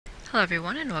Hello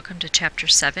everyone, and welcome to Chapter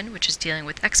 7, which is dealing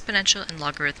with exponential and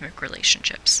logarithmic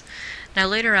relationships. Now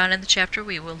later on in the chapter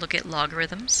we will look at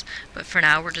logarithms, but for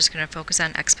now we're just going to focus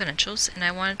on exponentials, and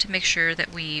I wanted to make sure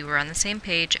that we were on the same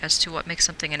page as to what makes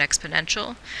something an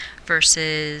exponential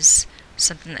versus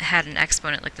something that had an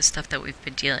exponent like the stuff that we've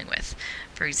been dealing with.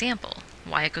 For example,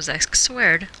 y equals x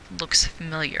squared looks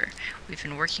familiar. We've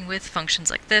been working with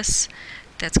functions like this.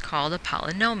 That's called a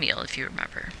polynomial, if you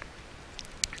remember.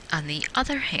 On the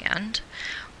other hand,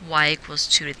 y equals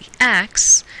 2 to the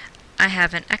x, I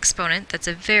have an exponent that's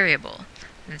a variable.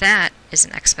 That is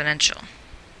an exponential.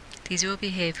 These will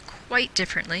behave quite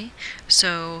differently,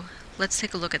 so let's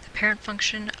take a look at the parent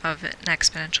function of an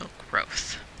exponential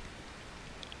growth.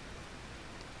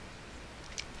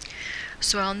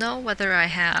 So I'll know whether I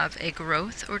have a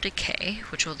growth or decay,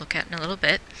 which we'll look at in a little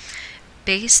bit,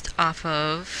 based off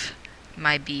of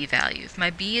my b value. If my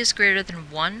b is greater than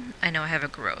 1, I know I have a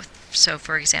growth. So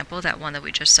for example, that one that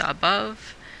we just saw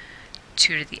above,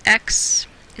 2 to the x,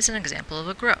 is an example of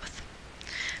a growth.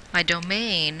 My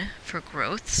domain for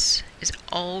growths is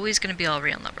always going to be all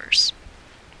real numbers.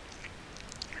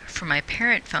 For my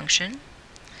parent function,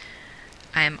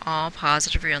 I am all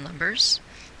positive real numbers.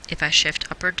 If I shift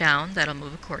up or down, that'll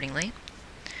move accordingly.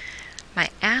 My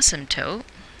asymptote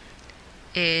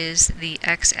is the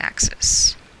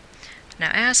x-axis. Now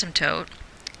asymptote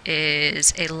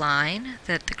is a line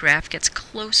that the graph gets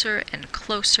closer and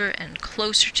closer and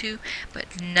closer to,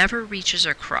 but never reaches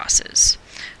or crosses.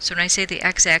 So when I say the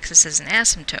x-axis is an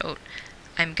asymptote,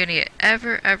 I'm going to get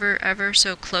ever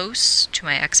so close to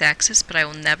my x-axis, but I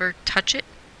will never touch it.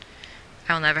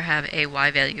 I will never have a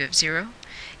y value of 0,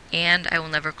 and I will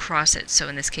never cross it. So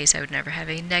in this case, I would never have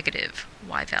a negative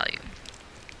y value.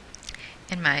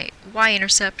 And my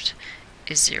y-intercept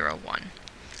is 0, 1.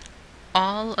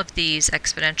 All of these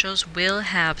exponentials will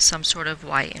have some sort of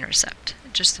y-intercept,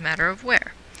 just a matter of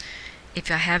where. If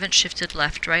I haven't shifted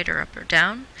left, right, or up or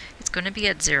down, it's going to be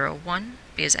at 0, 1,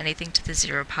 because anything to the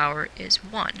 0 power is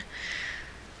 1.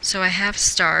 So I have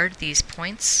starred these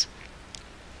points.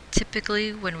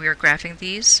 Typically, when we are graphing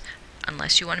these,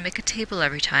 unless you want to make a table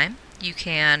every time, you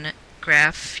can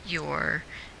graph your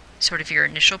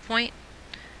initial point,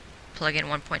 plug in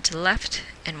one point to the left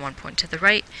and one point to the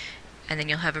right, and then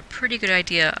you'll have a pretty good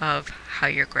idea of how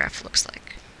your graph looks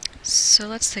like. So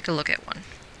let's take a look at one.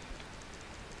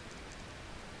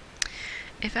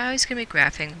 If I was going to be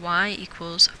graphing y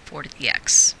equals 4 to the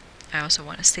x, I also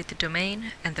want to state the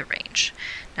domain and the range.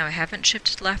 Now I haven't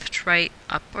shifted left, right,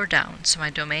 up, or down, so my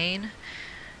domain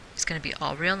is going to be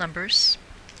all real numbers,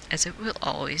 as it will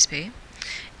always be.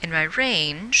 And my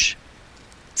range,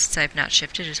 since I've not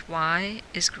shifted, is y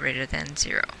is greater than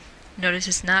 0. Notice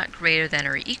it's not greater than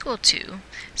or equal to.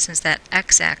 Since that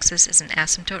x-axis is an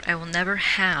asymptote, I will never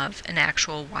have an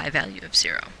actual y value of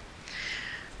 0.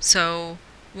 So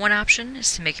one option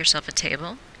is to make yourself a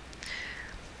table.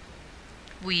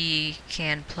 We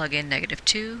can plug in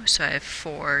 -2, so I have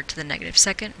 4 to the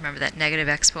 -2nd. Remember that negative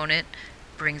exponent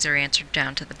brings our answer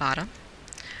down to the bottom.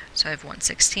 So I have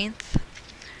 1/16,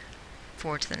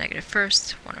 4 to the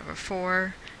 -1st,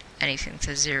 1/4, anything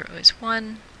to 0 is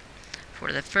 1, 4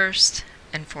 to the 1st,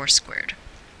 and 4 squared.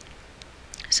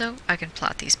 So I can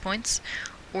plot these points,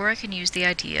 or I can use the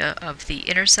idea of the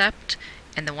intercept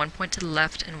and the one point to the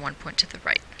left and one point to the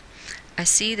right. I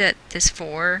see that this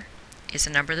 4 is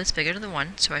a number that's bigger than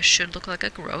 1, so I should look like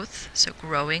a growth, so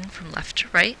growing from left to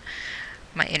right.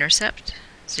 My intercept,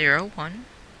 0, 1.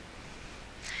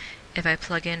 If I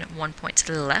plug in one point to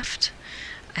the left,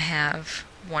 I have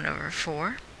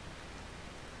 1/4.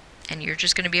 And you're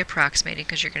just going to be approximating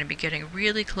because you're going to be getting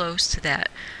really close to that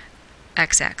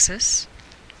x-axis.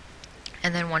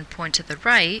 And then one point to the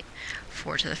right,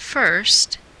 4 to the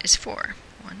 1st, is 4.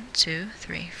 1, 2,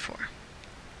 3, 4.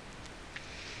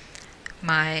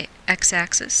 My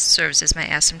x-axis serves as my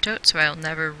asymptote, so I'll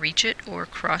never reach it or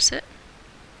cross it.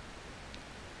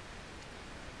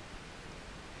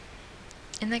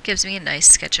 And that gives me a nice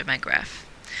sketch of my graph.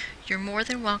 You're more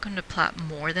than welcome to plot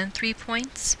more than 3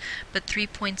 points, but 3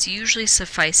 points usually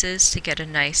suffices to get a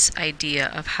nice idea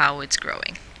of how it's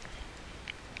growing.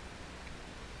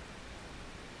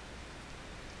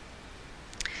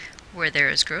 Where there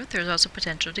is growth, there's also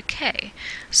potential decay.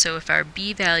 So if our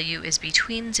b value is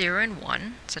between 0 and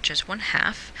 1, such as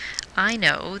 1/2, I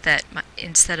know that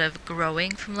instead of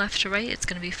growing from left to right, it's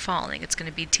going to be falling. It's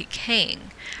going to be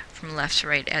decaying from left to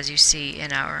right, as you see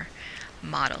in our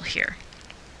model here.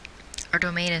 Our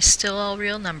domain is still all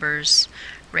real numbers,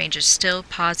 range is still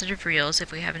positive reals if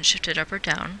we haven't shifted up or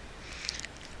down.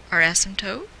 Our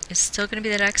asymptote is still going to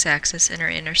be that x-axis, and our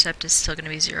intercept is still going to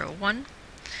be 0, 1.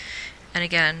 And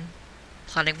again,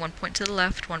 plotting one point to the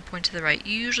left, one point to the right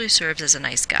usually serves as a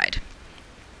nice guide.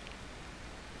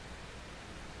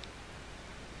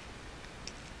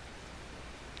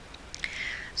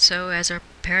 So as our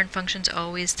parent functions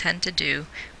always tend to do,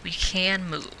 we can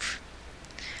move.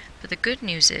 But the good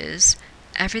news is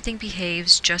everything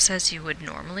behaves just as you would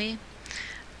normally.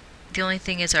 The only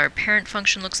thing is our parent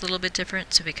function looks a little bit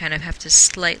different, so we kind of have to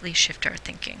slightly shift our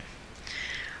thinking.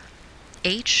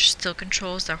 H still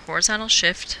controls the horizontal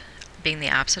shift, being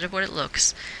the opposite of what it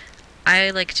looks.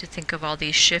 I like to think of all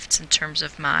these shifts in terms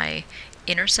of my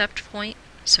intercept point.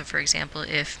 So for example,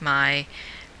 if my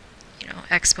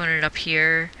exponent up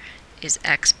here is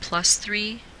x plus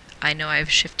 3, I know I've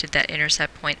shifted that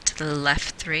intercept point to the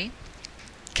left 3.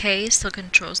 K still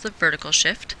controls the vertical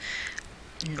shift,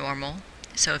 normal.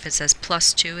 So if it says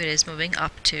plus 2, it is moving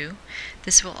up 2.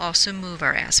 This will also move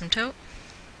our asymptote.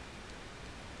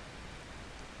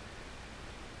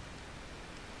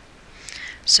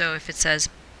 So if it says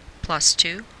plus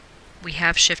 2, we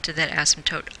have shifted that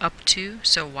asymptote up 2,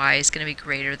 so y is going to be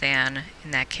greater than,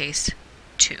 in that case,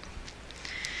 2.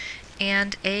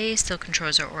 And A still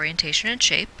controls our orientation and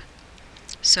shape.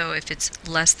 So if it's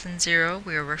less than 0,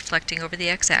 we are reflecting over the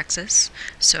x-axis,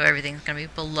 so everything's going to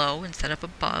be below instead of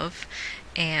above,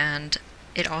 and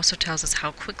it also tells us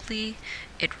how quickly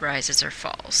it rises or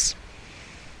falls.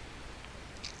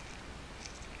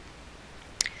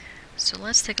 So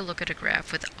let's take a look at a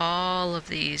graph with all of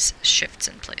these shifts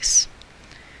in place.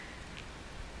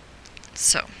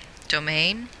 So,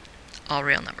 domain, all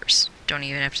real numbers. Don't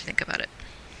even have to think about it.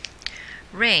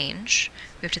 Range,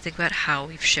 we have to think about how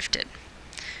we've shifted.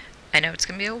 I know it's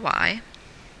going to be a y,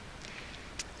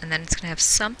 and then it's going to have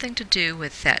something to do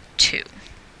with that 2.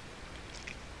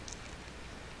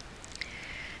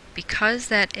 Because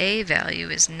that a value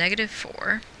is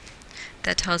 -4,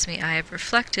 that tells me I have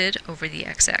reflected over the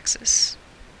x-axis.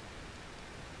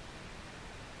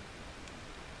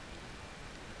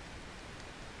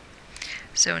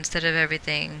 So instead of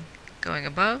everything going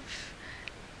above,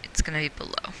 it's going to be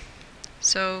below.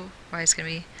 So y is going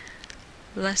to be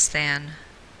less than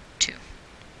 2.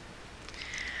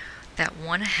 That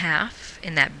 1/2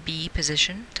 in that B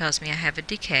position tells me I have a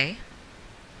decay.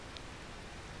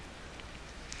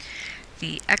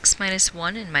 The x minus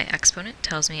 1 in my exponent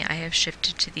tells me I have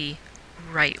shifted to the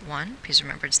right one, because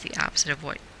remember it's the opposite of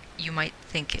what you might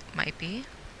think it might be.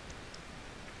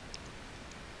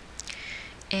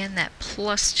 And that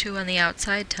plus 2 on the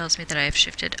outside tells me that I have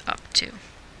shifted up 2.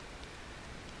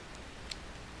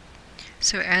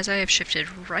 So as I have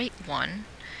shifted right 1,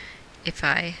 if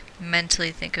I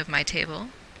mentally think of my table,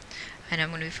 I know I'm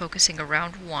going to be focusing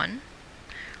around 1.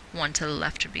 1 to the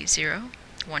left would be 0.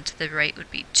 1 to the right would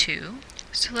be 2.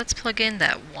 So let's plug in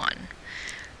that 1.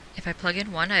 If I plug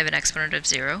in 1, I have an exponent of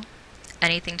 0.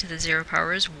 Anything to the 0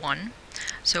 power is 1.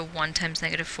 So 1 times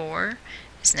 -4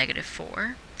 is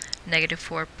 -4.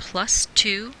 -4 plus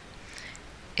 2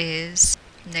 is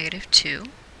 -2.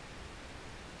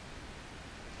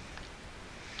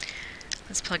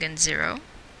 Let's plug in 0.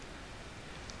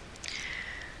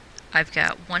 I've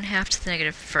got 1/2 to the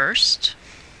 -1st.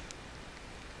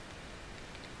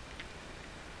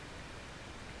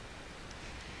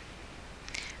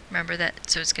 Remember that,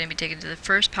 so it's going to be taken to the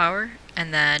first power,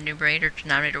 and the numerator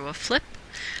denominator will flip.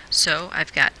 So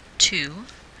I've got 2.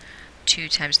 2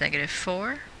 times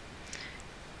 -4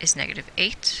 is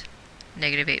 -8.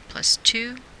 -8 plus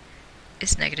 2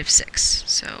 is -6.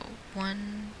 So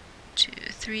 1, 2,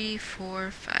 3,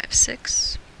 4, 5,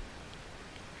 6.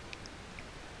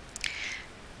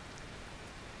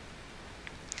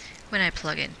 When I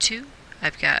plug in 2,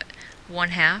 I've got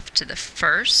 1/2 to the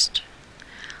first.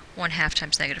 1/2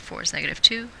 times -4 is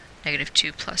 -2.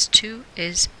 -2 plus 2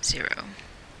 is 0.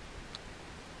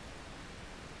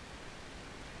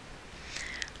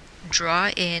 Draw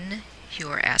in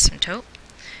your asymptote.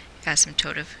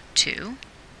 Asymptote of 2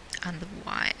 on the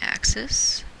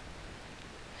y-axis.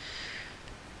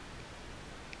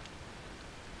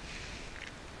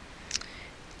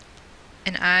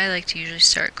 And I like to usually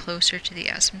start closer to the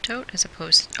asymptote as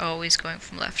opposed to always going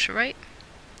from left to right.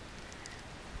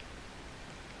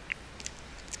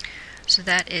 So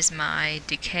that is my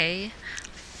decay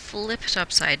flipped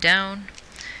upside down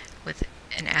with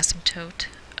an asymptote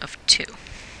of 2.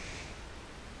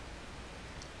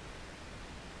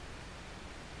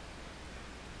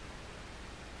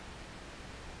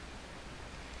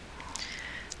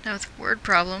 Now with word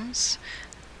problems,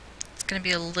 it's going to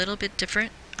be a little bit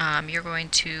different. You're going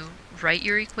to write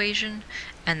your equation,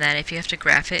 and then if you have to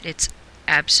graph it, it's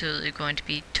absolutely going to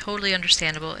be totally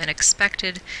understandable and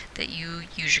expected that you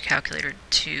use your calculator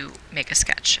to make a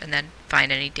sketch and then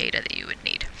find any data that you would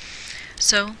need.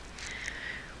 So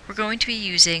we're going to be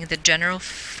using the general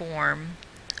form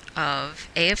of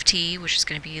A of t, which is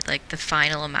going to be like the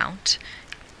final amount,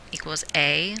 equals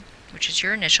A, which is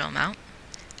your initial amount,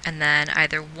 and then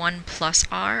either 1 plus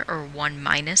R or 1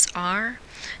 minus R,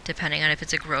 depending on if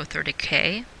it's a growth or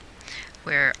decay,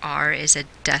 where R is a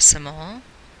decimal,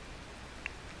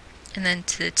 and then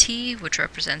to the t, which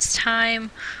represents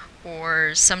time,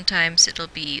 or sometimes it'll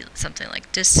be something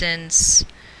like distance,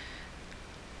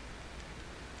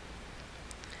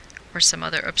 or some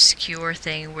other obscure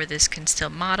thing where this can still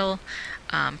model.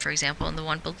 For example, in the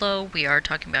one below, we are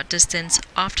talking about distance.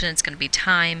 Often it's going to be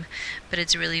time, but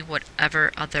it's really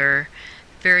whatever other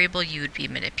variable you would be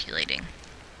manipulating.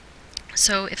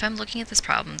 So if I'm looking at this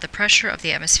problem, the pressure of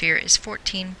the atmosphere is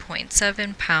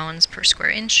 14.7 pounds per square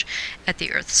inch at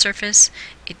the Earth's surface.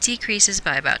 It decreases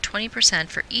by about 20%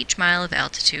 for each mile of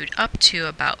altitude up to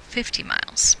about 50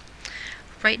 miles.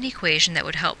 Write an equation that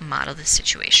would help model this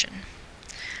situation.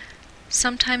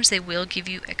 Sometimes they will give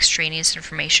you extraneous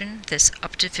information. This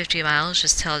up to 50 miles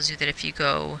just tells you that if you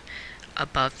go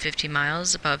above 50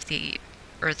 miles above the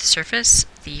Earth's surface,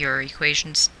 your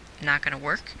equation's not going to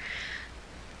work.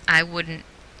 I wouldn't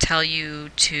tell you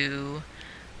to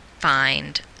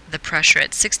find the pressure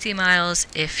at 60 miles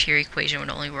if your equation would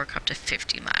only work up to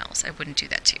 50 miles. I wouldn't do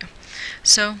that to you.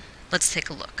 So let's take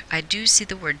a look. I do see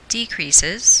the word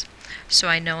decreases, so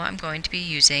I know I'm going to be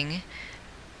using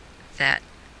that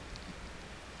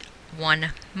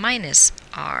 1 minus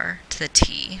r to the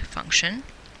t function.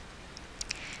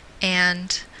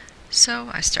 And so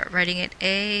I start writing it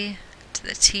a to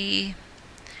the t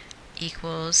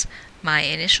equals my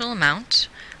initial amount,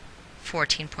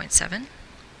 14.7,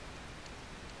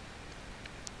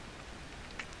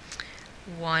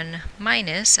 1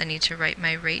 minus, I need to write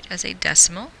my rate as a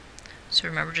decimal, so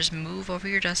remember, just move over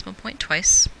your decimal point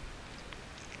twice,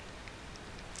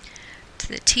 to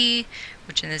the t,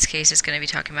 which in this case is going to be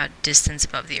talking about distance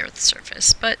above the Earth's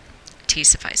surface, but t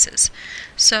suffices.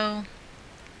 So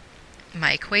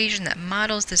my equation that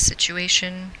models this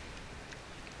situation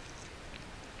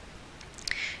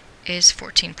is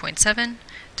 14.7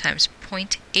 times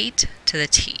 0.8 to the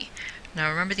t. Now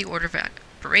remember the order of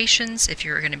operations. If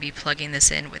you're going to be plugging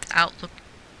this in without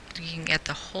looking at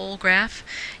the whole graph,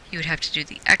 you would have to do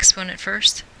the exponent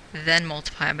first, then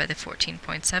multiply by the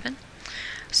 14.7.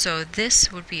 So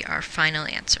this would be our final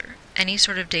answer. Any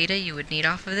sort of data you would need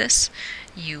off of this,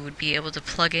 you would be able to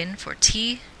plug in for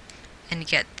t and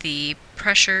get the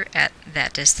pressure at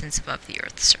that distance above the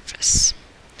Earth's surface.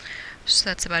 So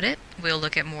that's about it. We'll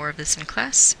look at more of this in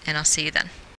class, and I'll see you then.